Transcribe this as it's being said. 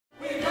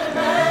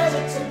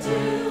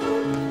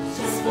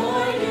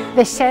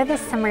The show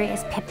this summer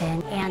is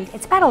Pippin, and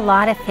it's about a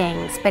lot of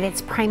things, but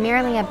it's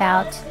primarily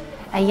about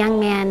a young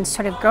man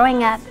sort of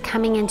growing up,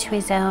 coming into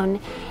his own,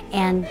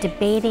 and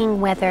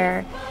debating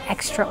whether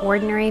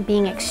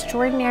being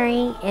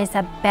extraordinary is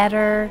a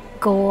better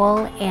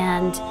goal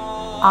and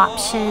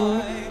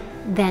option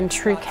than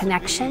true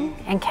connection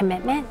and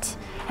commitment.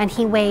 And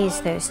he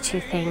weighs those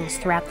two things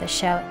throughout the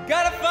show.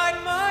 Gotta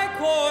find my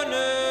corner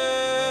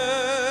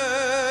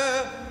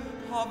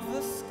of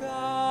the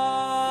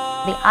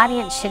sky. The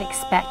audience should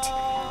expect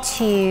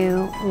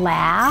to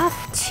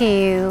laugh,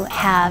 to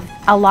have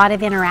a lot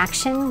of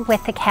interaction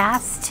with the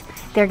cast.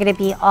 They're going to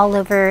be all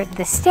over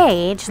the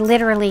stage,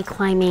 literally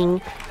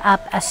climbing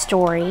up a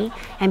story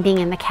and being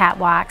in the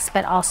catwalks,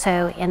 but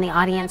also in the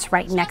audience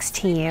right next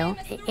to you,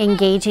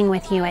 engaging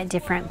with you at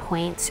different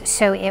points.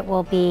 So it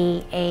will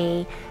be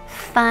a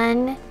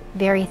fun,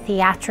 very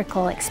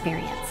theatrical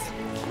experience.